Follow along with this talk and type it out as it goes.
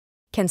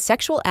Can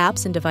sexual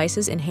apps and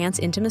devices enhance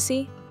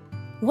intimacy?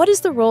 What is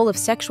the role of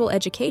sexual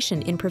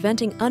education in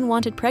preventing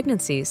unwanted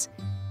pregnancies?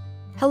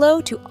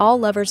 Hello to all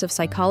lovers of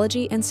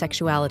psychology and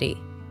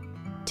sexuality.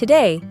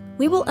 Today,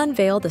 we will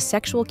unveil the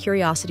sexual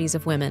curiosities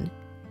of women.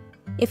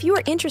 If you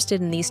are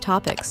interested in these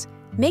topics,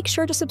 make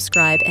sure to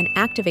subscribe and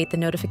activate the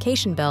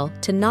notification bell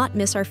to not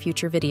miss our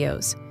future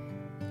videos.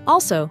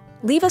 Also,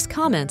 leave us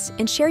comments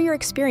and share your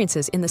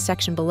experiences in the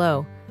section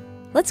below.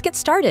 Let's get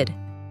started.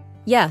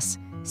 Yes,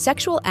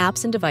 sexual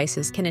apps and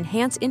devices can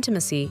enhance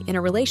intimacy in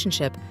a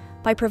relationship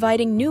by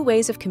providing new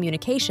ways of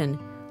communication,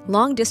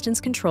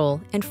 long-distance control,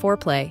 and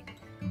foreplay.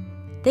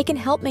 They can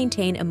help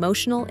maintain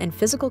emotional and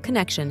physical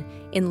connection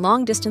in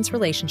long-distance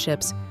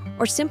relationships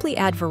or simply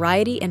add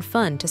variety and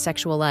fun to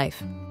sexual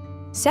life.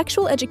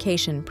 Sexual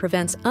education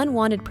prevents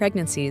unwanted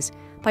pregnancies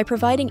by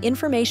providing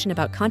information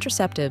about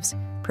contraceptives,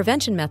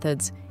 prevention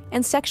methods,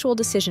 and sexual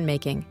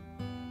decision-making.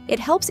 It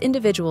helps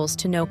individuals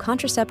to know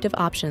contraceptive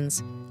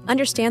options,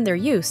 understand their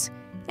use,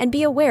 and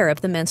be aware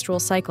of the menstrual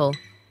cycle,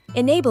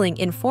 enabling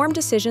informed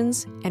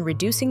decisions and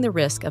reducing the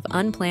risk of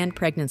unplanned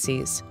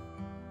pregnancies.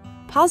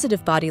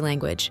 Positive body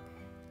language.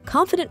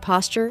 Confident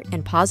posture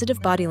and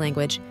positive body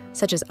language,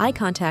 such as eye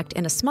contact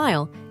and a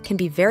smile, can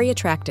be very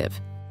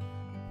attractive.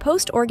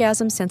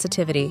 Post-orgasm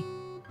sensitivity.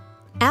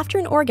 After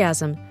an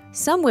orgasm,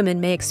 some women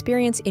may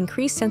experience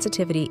increased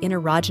sensitivity in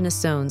erogenous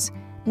zones,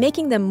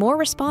 making them more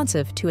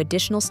responsive to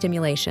additional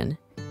stimulation.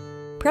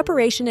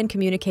 Preparation and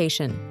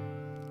communication.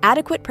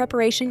 Adequate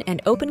preparation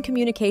and open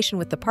communication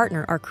with the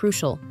partner are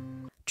crucial.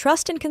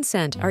 Trust and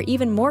consent are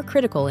even more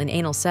critical in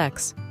anal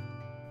sex.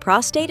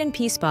 Prostate and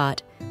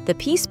P-spot. The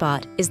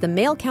P-spot is the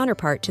male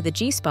counterpart to the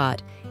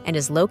G-spot and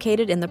is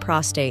located in the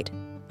prostate.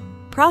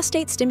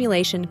 Prostate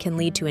stimulation can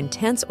lead to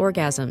intense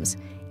orgasms,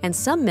 and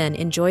some men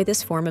enjoy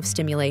this form of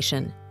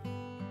stimulation.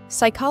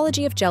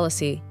 Psychology of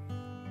jealousy.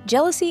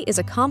 Jealousy is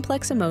a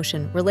complex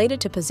emotion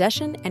related to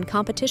possession and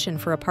competition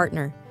for a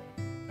partner.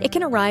 It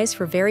can arise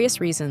for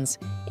various reasons,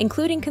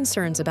 including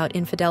concerns about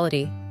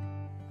infidelity.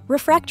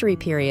 Refractory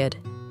period.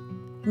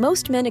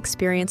 Most men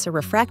experience a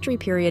refractory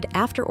period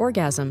after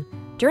orgasm,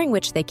 during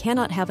which they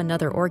cannot have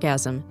another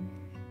orgasm.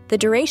 The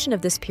duration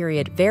of this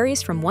period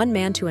varies from one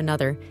man to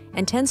another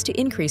and tends to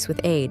increase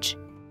with age.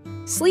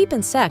 Sleep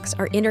and sex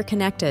are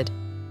interconnected.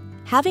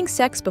 Having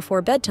sex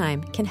before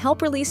bedtime can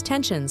help release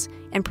tensions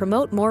and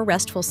promote more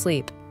restful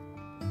sleep.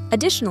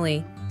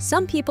 Additionally,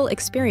 some people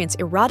experience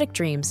erotic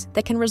dreams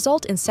that can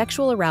result in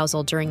sexual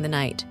arousal during the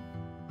night.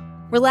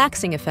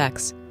 Relaxing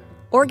effects.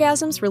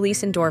 Orgasms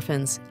release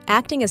endorphins,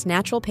 acting as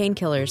natural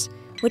painkillers,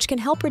 which can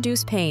help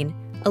reduce pain,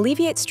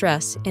 alleviate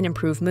stress, and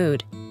improve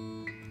mood.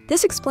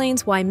 This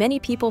explains why many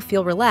people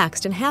feel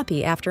relaxed and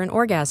happy after an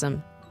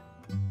orgasm.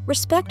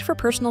 Respect for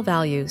personal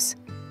values.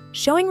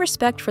 Showing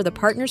respect for the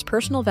partner's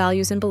personal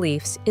values and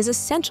beliefs is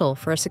essential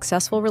for a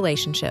successful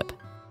relationship.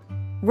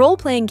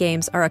 Role-playing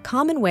games are a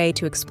common way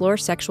to explore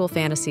sexual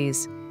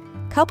fantasies.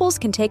 Couples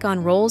can take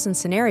on roles and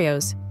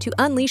scenarios to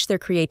unleash their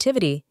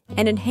creativity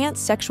and enhance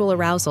sexual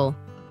arousal.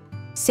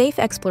 Safe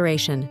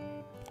exploration.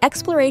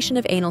 Exploration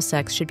of anal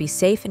sex should be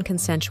safe and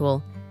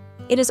consensual.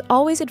 It is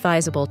always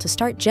advisable to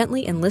start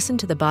gently and listen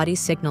to the body's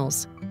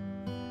signals.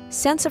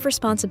 Sense of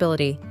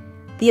responsibility.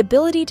 The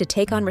ability to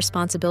take on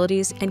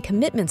responsibilities and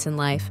commitments in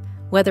life,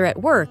 whether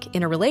at work,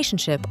 in a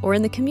relationship, or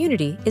in the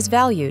community, is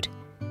valued.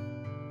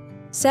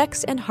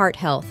 Sex and heart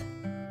health.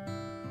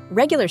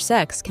 Regular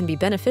sex can be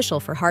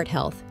beneficial for heart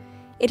health.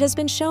 It has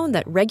been shown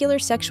that regular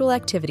sexual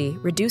activity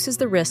reduces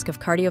the risk of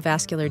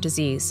cardiovascular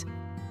disease.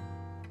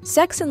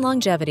 Sex and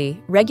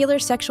longevity. Regular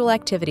sexual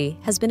activity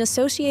has been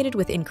associated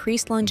with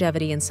increased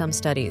longevity in some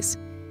studies.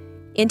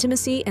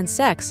 Intimacy and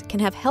sex can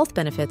have health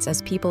benefits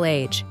as people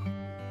age.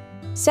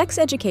 Sex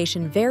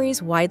education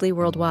varies widely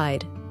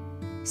worldwide.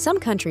 Some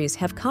countries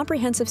have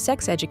comprehensive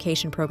sex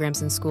education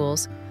programs in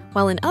schools,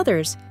 while in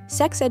others,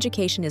 sex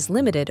education is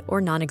limited or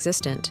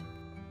non-existent.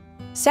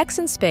 Sex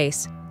in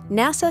space.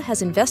 NASA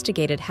has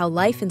investigated how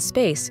life in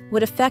space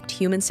would affect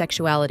human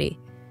sexuality.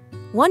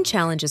 One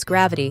challenge is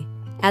gravity.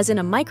 As in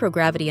a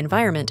microgravity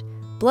environment,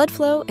 blood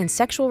flow and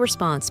sexual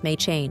response may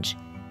change.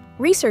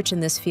 Research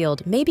in this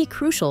field may be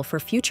crucial for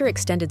future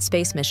extended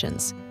space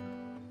missions.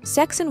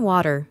 Sex in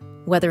water,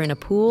 whether in a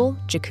pool,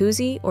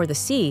 jacuzzi, or the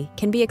sea,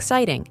 can be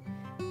exciting.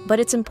 But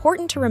it's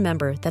important to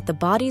remember that the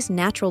body's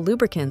natural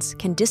lubricants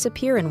can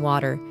disappear in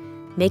water,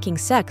 making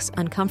sex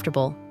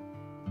uncomfortable.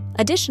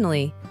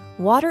 Additionally,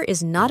 water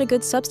is not a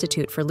good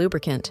substitute for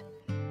lubricant.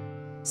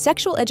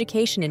 Sexual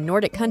education in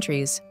Nordic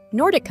countries,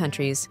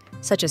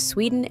 such as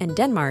Sweden and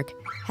Denmark,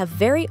 have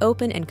very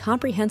open and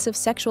comprehensive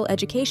sexual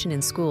education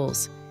in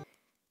schools.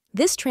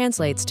 This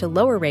translates to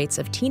lower rates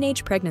of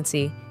teenage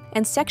pregnancy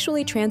and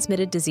sexually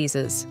transmitted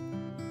diseases.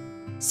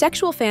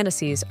 Sexual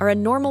fantasies are a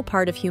normal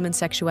part of human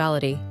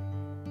sexuality.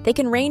 They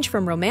can range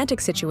from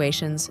romantic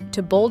situations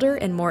to bolder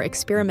and more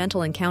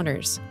experimental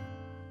encounters.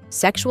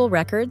 Sexual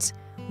records,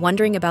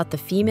 wondering about the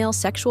female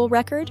sexual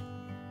record?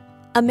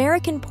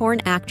 American porn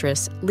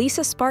actress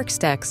Lisa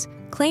Sparkstex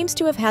claims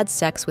to have had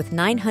sex with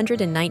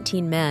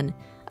 919 men,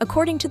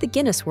 according to the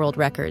Guinness World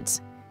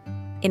Records.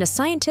 In a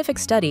scientific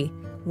study,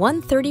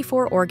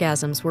 134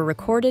 orgasms were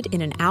recorded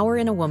in an hour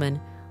in a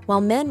woman, while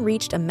men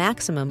reached a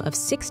maximum of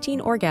 16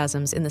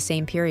 orgasms in the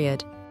same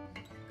period.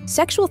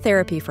 Sexual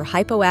therapy for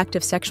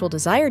hypoactive sexual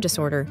desire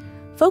disorder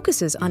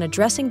focuses on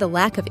addressing the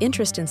lack of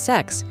interest in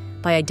sex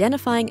by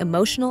identifying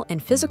emotional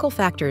and physical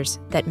factors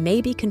that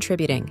may be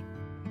contributing.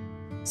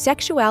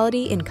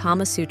 Sexuality in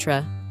Kama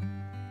Sutra.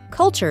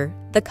 Culture,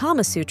 the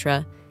Kama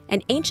Sutra,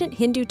 an ancient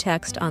Hindu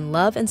text on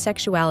love and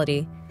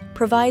sexuality,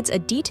 provides a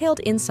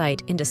detailed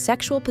insight into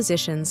sexual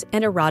positions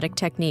and erotic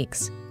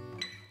techniques.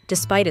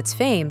 Despite its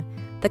fame,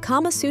 the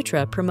Kama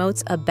Sutra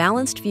promotes a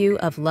balanced view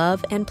of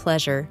love and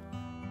pleasure.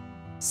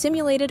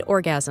 Simulated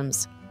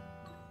orgasms.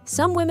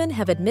 Some women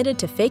have admitted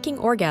to faking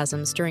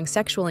orgasms during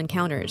sexual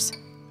encounters.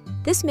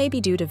 This may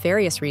be due to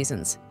various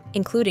reasons,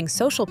 including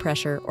social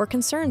pressure or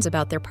concerns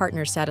about their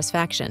partner's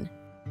satisfaction.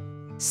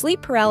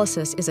 Sleep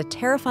paralysis is a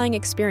terrifying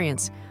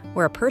experience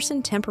where a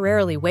person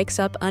temporarily wakes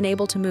up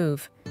unable to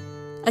move.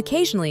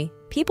 Occasionally,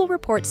 people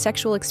report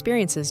sexual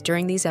experiences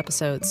during these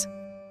episodes.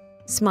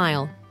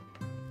 Smile.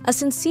 A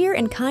sincere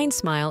and kind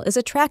smile is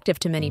attractive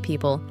to many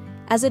people,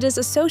 as it is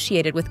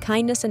associated with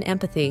kindness and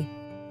empathy.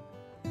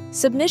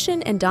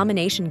 Submission and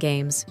domination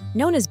games,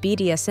 known as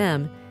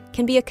BDSM,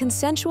 can be a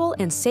consensual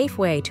and safe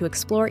way to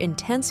explore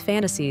intense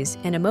fantasies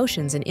and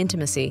emotions in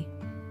intimacy.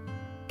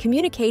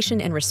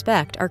 Communication and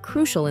respect are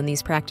crucial in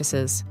these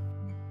practices.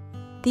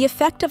 The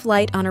effect of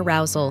light on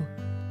arousal.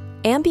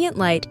 Ambient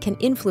light can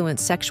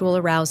influence sexual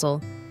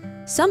arousal.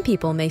 Some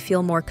people may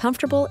feel more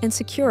comfortable and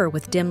secure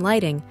with dim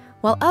lighting,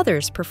 while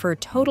others prefer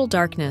total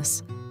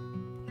darkness.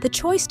 The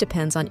choice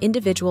depends on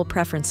individual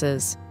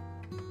preferences.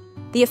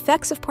 The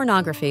effects of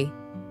pornography.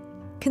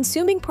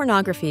 Consuming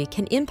pornography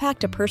can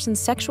impact a person's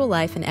sexual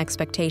life and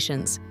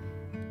expectations.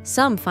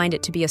 Some find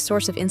it to be a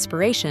source of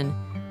inspiration,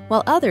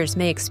 while others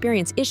may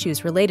experience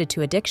issues related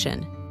to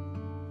addiction.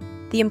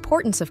 The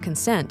importance of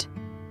consent.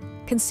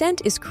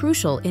 Consent is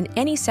crucial in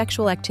any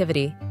sexual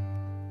activity.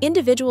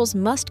 Individuals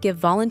must give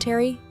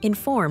voluntary,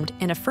 informed,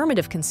 and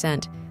affirmative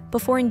consent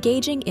before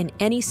engaging in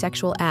any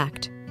sexual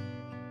act.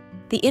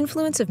 The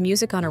influence of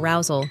music on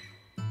arousal.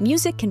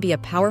 Music can be a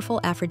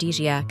powerful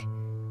aphrodisiac.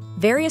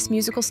 Various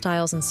musical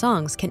styles and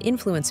songs can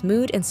influence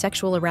mood and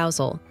sexual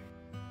arousal.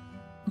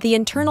 The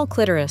internal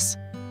clitoris.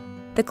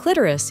 The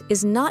clitoris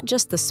is not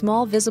just the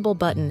small visible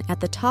button at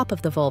the top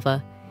of the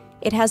vulva.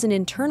 It has an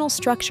internal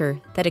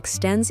structure that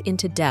extends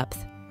into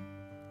depth.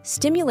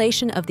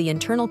 Stimulation of the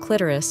internal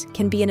clitoris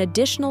can be an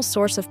additional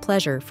source of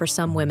pleasure for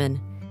some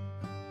women.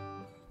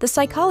 The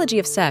psychology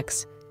of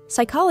sex.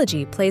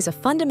 Psychology plays a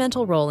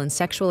fundamental role in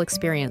sexual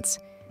experience.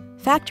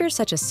 Factors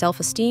such as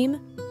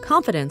self-esteem,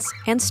 confidence,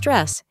 and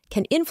stress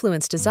can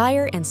influence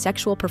desire and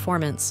sexual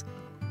performance.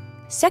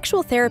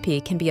 Sexual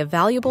therapy can be a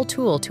valuable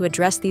tool to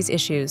address these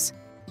issues.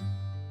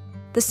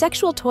 The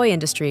sexual toy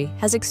industry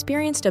has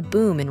experienced a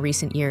boom in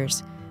recent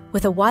years,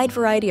 with a wide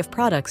variety of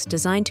products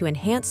designed to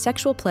enhance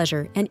sexual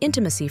pleasure and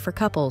intimacy for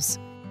couples.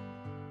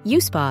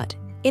 U-Spot.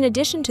 In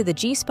addition to the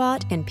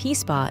G-Spot and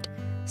P-Spot,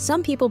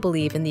 some people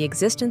believe in the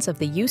existence of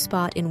the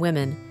U-Spot in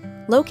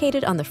women,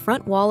 located on the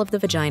front wall of the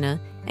vagina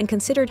and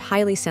considered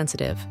highly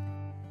sensitive.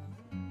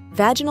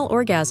 Vaginal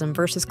orgasm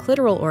versus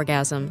clitoral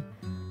orgasm.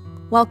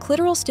 While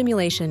clitoral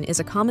stimulation is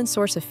a common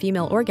source of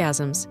female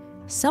orgasms,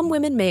 some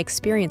women may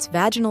experience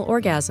vaginal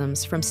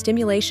orgasms from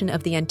stimulation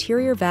of the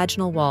anterior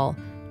vaginal wall,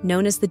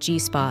 known as the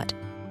G-spot.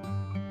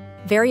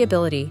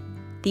 Variability.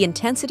 The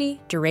intensity,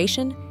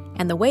 duration,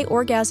 and the way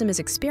orgasm is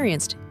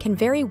experienced can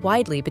vary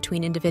widely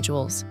between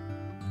individuals.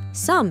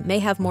 Some may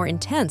have more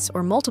intense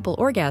or multiple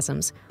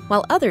orgasms,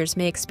 while others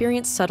may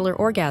experience subtler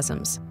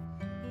orgasms.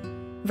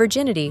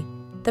 Virginity.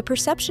 The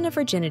perception of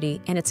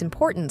virginity and its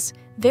importance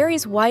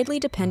varies widely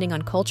depending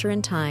on culture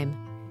and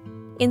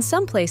time. In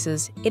some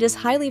places, it is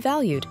highly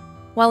valued,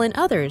 while in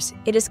others,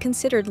 it is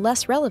considered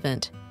less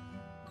relevant.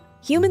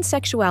 Human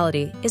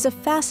sexuality is a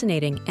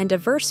fascinating and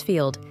diverse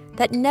field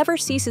that never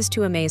ceases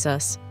to amaze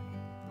us.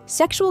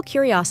 Sexual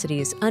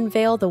curiosities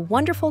unveil the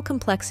wonderful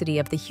complexity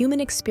of the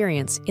human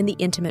experience in the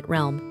intimate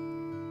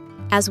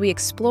realm. As we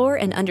explore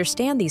and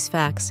understand these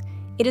facts,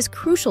 it is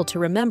crucial to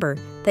remember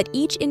that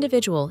each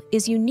individual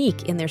is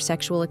unique in their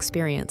sexual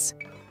experience.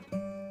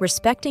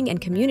 Respecting and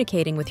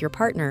communicating with your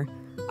partner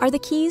are the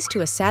keys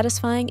to a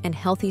satisfying and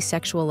healthy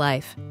sexual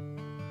life.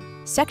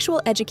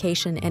 Sexual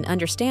education and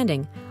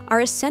understanding are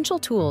essential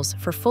tools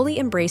for fully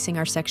embracing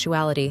our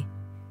sexuality.